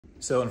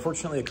So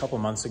unfortunately, a couple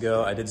months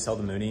ago, I did sell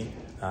the Mooney.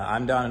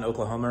 I'm down in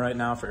Oklahoma right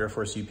now for Air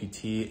Force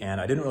UPT,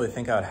 and I didn't really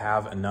think I would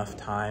have enough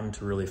time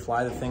to really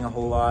fly the thing a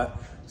whole lot.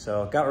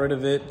 So got rid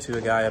of it to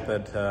a guy up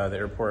at the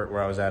airport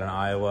where I was at in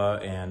Iowa,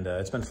 and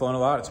it's been flown a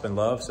lot. It's been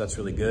loved, so that's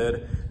really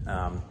good.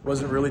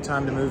 Wasn't really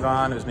time to move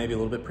on. It was maybe a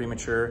little bit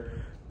premature,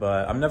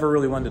 but I'm never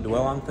really one to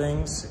dwell on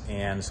things.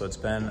 And so it's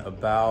been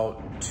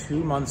about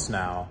 2 months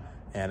now,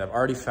 and I've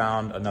already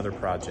found another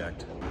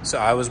project. So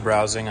I was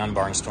browsing on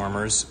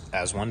Barnstormers,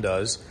 as one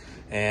does,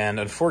 and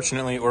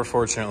unfortunately, or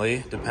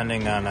fortunately,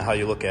 depending on how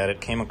you look at it,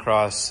 came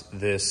across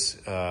this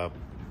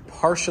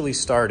partially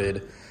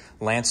started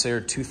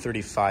Lanciar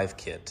 235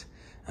 kit.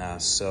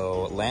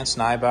 So Lance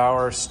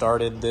Neibauer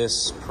started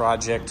this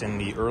project in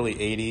the early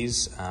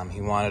 80s. He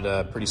wanted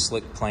a pretty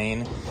slick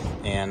plane,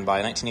 and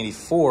by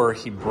 1984,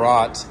 he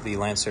brought the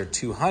Lanciar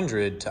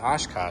 200 to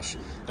Oshkosh.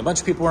 A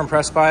bunch of people were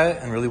impressed by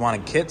it and really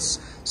wanted kits,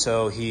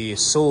 so he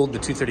sold the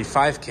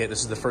 235 kit.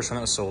 This is the first one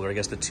that was sold, or I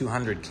guess the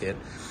 200 kit,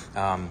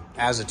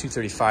 as a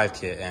 235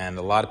 kit. And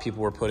a lot of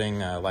people were putting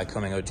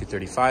Lycoming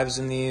O235s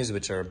in these,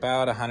 which are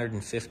about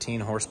 115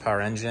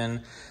 horsepower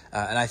engine.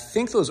 And I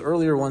think those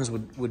earlier ones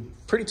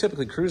would pretty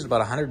typically cruise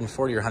about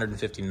 140 or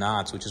 150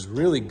 knots, which is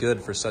really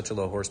good for such a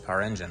low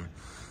horsepower engine.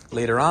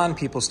 Later on,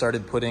 people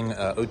started putting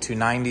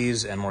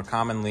O290s and more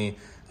commonly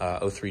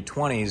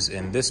O320s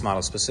in this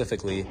model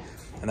specifically.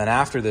 And then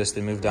after this,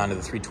 they moved on to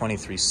the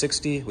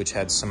 320-360, which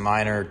had some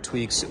minor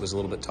tweaks. It was a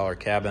little bit taller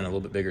cabin, a little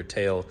bit bigger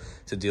tail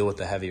to deal with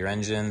the heavier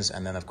engines.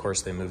 And then, of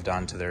course, they moved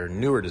on to their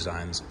newer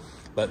designs.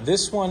 But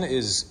this one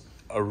is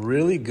a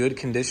really good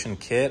condition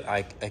kit.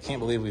 I can't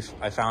believe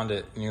I found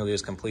it nearly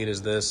as complete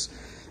as this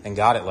and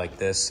got it like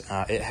this.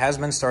 It has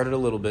been started a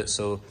little bit,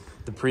 so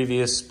the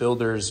previous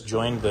builders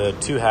joined the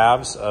two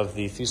halves of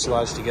the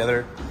fuselage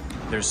together.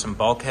 There's some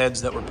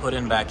bulkheads that were put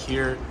in back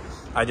here.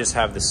 I just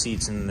have the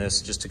seats in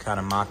this just to kind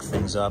of mock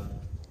things up.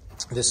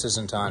 This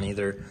isn't on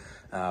either.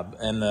 So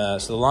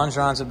the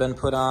longerons have been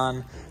put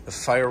on, the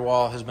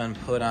firewall has been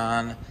put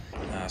on.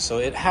 So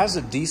it has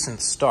a decent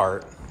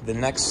start. The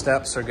next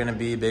steps are gonna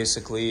be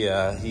basically,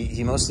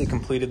 he mostly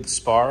completed the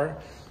spar,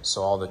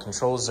 so all the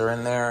controls are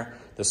in there,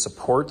 the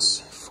supports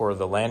for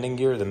the landing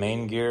gear, the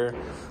main gear,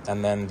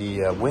 and then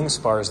the wing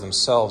spars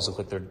themselves look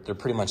like they're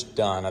pretty much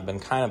done. I've been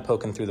kind of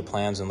poking through the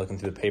plans and looking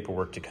through the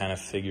paperwork to kind of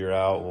figure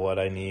out what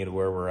I need,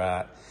 where we're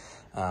at.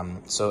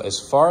 So as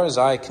far as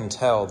I can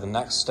tell, the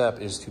next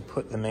step is to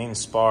put the main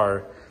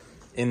spar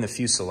in the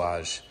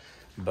fuselage.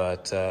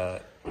 But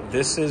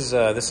this is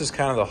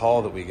kind of the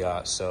haul that we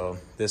got. So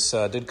this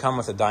did come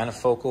with a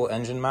dynafocal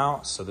engine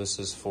mount. So this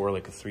is for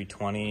like a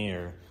 320,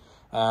 or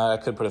I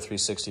could put a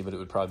 360, but it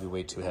would probably be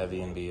way too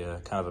heavy and be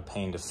kind of a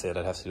pain to fit.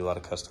 I'd have to do a lot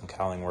of custom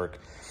cowling work.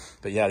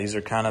 But yeah, these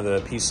are kind of the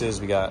pieces.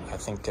 We got, I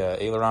think,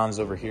 ailerons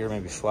over here,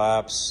 maybe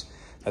flaps.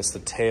 That's the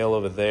tail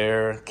over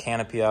there.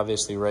 Canopy,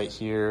 obviously, right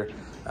here.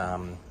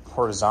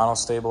 Horizontal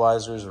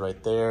stabilizers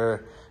right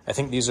there. I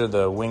think these are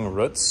the wing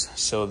roots.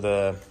 So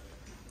the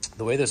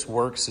way this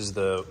works is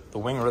the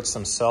wing roots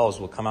themselves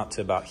will come out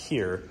to about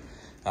here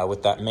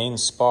with that main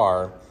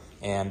spar,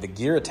 and the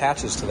gear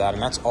attaches to that,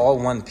 and that's all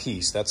one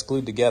piece. That's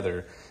glued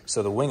together.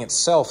 So the wing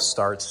itself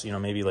starts,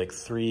 maybe like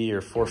 3 or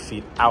 4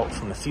 feet out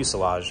from the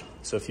fuselage.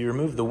 So if you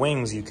remove the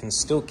wings, you can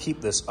still keep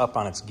this up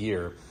on its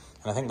gear.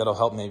 And I think that'll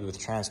help maybe with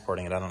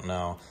transporting it. I don't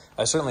know.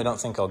 I certainly don't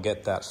think I'll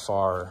get that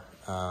far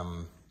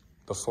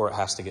before it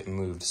has to get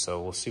moved.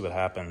 So we'll see what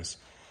happens.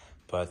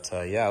 But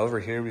yeah,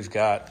 over here we've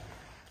got,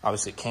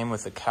 obviously it came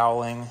with the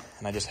cowling,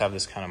 and I just have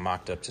this kind of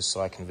mocked up just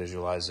so I can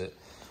visualize it.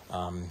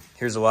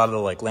 Here's a lot of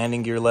the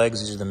landing gear legs.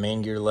 These are the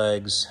main gear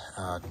legs.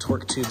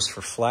 Torque tubes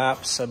for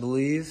flaps, I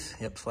believe.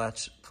 Yep,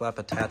 flap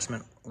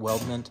attachment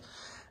weldment.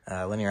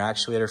 Linear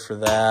actuator for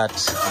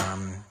that.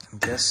 I'm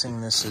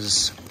guessing this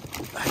is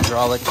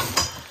hydraulic.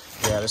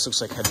 Yeah, this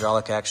looks like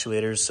hydraulic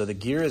actuators. So the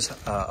gear is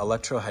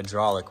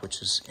electro-hydraulic,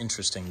 which is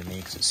interesting to me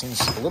because it seems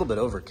a little bit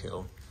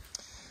overkill.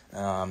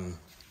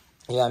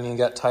 Yeah, I mean, you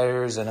got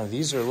tires. I know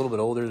these are a little bit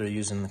older. They're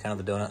using kind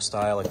of the donut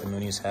style like the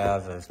Moonies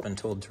have. I've been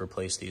told to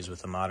replace these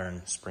with a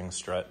modern spring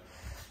strut.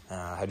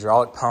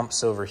 Hydraulic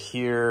pumps over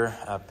here,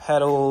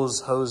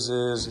 pedals,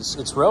 hoses.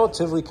 It's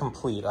relatively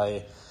complete.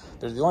 The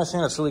only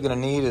thing that's really going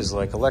to need is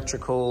like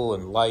electrical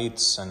and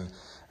lights, and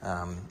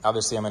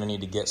obviously I'm going to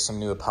need to get some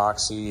new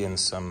epoxy and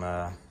some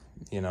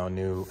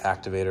new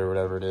activator or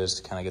whatever it is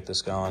to kind of get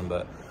this going.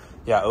 But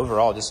yeah,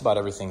 overall, just about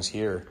everything's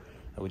here,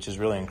 which is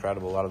really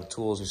incredible. A lot of the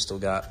tools, we've still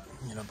got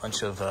a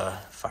bunch of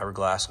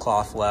fiberglass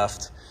cloth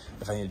left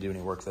if I need to do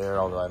any work there,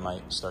 although I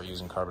might start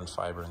using carbon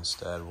fiber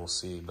instead. We'll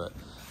see. But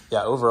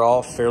yeah,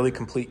 overall, fairly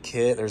complete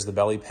kit. There's the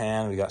belly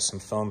pan. We got some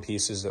foam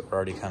pieces that were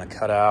already kind of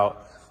cut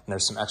out, and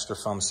there's some extra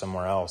foam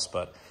somewhere else.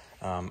 But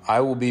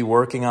I will be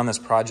working on this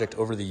project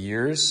over the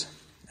years.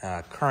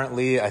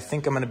 Currently, I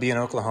think I'm going to be in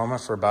Oklahoma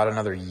for about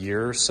another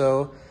year or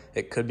so.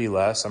 It could be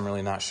less. I'm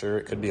really not sure.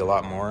 It could be a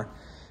lot more.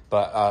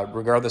 But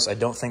regardless, I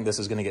don't think this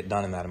is going to get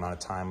done in that amount of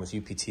time. With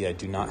UPT, I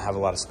do not have a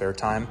lot of spare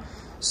time.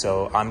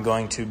 So I'm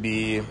going to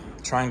be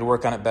trying to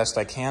work on it best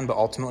I can, but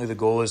ultimately the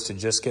goal is to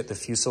just get the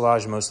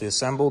fuselage mostly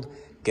assembled,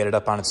 get it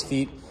up on its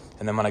feet,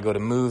 And then when I go to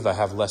move, I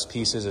have less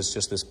pieces. It's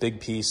just this big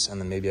piece, and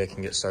then maybe I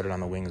can get started on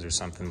the wings or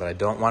something. But I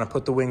don't want to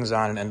put the wings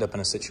on and end up in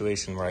a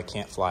situation where I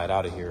can't fly it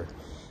out of here.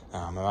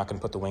 I'm not going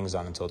to put the wings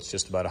on until it's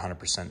just about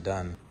 100%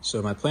 done.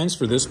 So my plans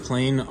for this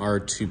plane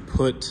are to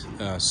put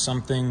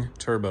something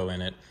turbo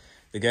in it.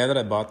 The guy that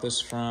I bought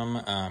this from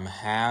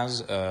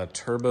has a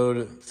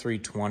turboed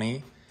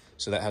 320.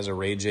 So that has a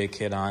Ray J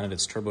kit on it.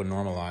 It's turbo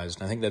normalized,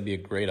 and I think that'd be a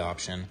great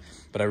option.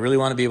 But I really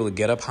want to be able to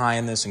get up high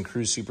in this and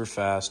cruise super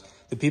fast.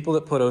 The people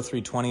that put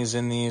O320s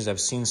in these, I've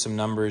seen some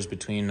numbers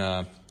between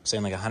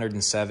saying like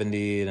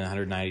 170 and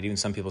 190, even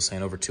some people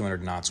saying over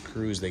 200 knots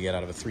cruise they get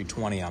out of a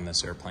 320 on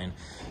this airplane.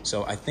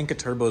 So I think a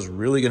turbo is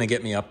really going to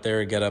get me up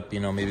there, get up,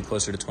 maybe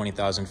closer to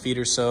 20,000 feet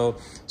or so.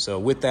 So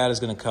with that is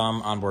going to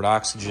come onboard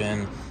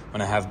oxygen.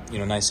 When I have,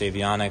 nice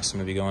avionics, I'm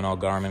going to be going all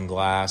Garmin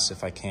glass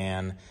if I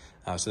can.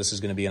 So this is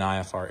going to be an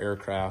IFR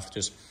aircraft.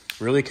 Just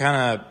really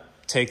kind of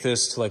take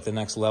this to like the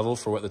next level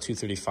for what the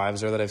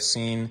 235s are that I've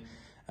seen.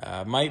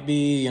 Might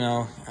be,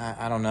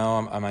 I don't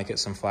know. I might get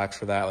some flack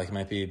for that. Like it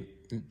might be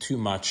too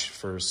much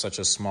for such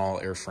a small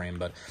airframe,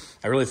 but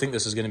I really think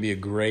this is going to be a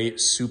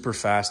great, super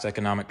fast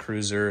economic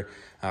cruiser.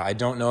 I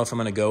don't know if I'm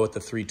going to go with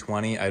the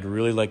 320. I'd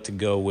really like to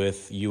go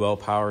with UL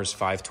Power's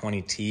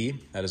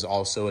 520T. That is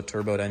also a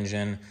turboed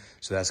engine,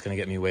 so that's going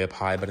to get me way up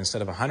high. But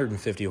instead of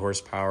 150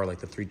 horsepower like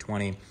the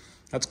 320,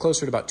 that's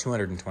closer to about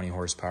 220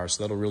 horsepower.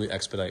 So that'll really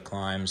expedite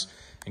climbs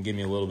and give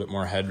me a little bit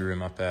more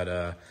headroom up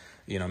at,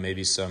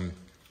 maybe some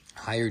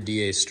higher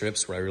DA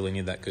strips where I really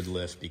need that good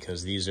lift,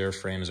 because these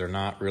airframes are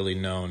not really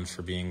known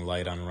for being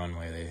light on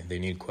runway. They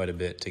need quite a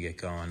bit to get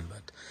going.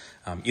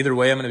 But either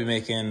way, I'm going to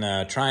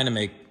be trying to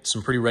make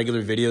some pretty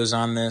regular videos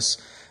on this.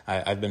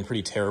 I've been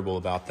pretty terrible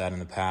about that in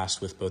the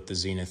past with both the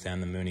Zenith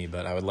and the Mooney,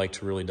 but I would like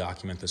to really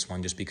document this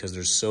one just because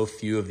there's so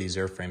few of these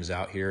airframes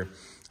out here.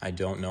 I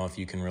don't know if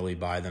you can really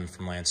buy them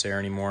from Lancair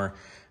anymore.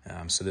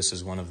 So this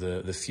is one of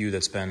the few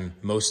that's been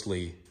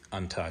mostly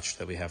untouched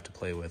that we have to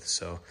play with.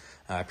 So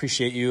I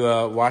appreciate you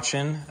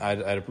watching.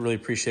 I'd really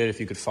appreciate it if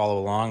you could follow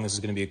along. This is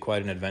going to be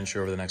quite an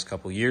adventure over the next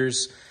couple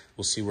years.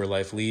 We'll see where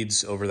life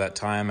leads over that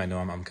time. I know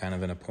I'm kind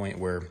of in a point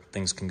where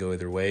things can go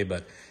either way,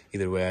 but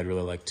either way, I'd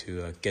really like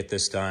to get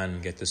this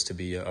done, get this to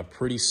be a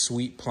pretty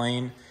sweet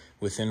plane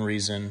within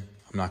reason.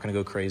 I'm not going to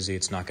go crazy.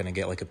 It's not going to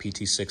get like a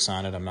PT6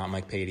 on it. I'm not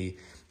Mike Patey,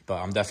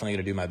 but I'm definitely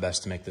going to do my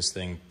best to make this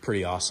thing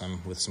pretty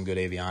awesome with some good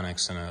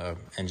avionics and an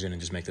engine and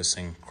just make this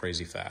thing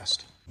crazy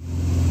fast.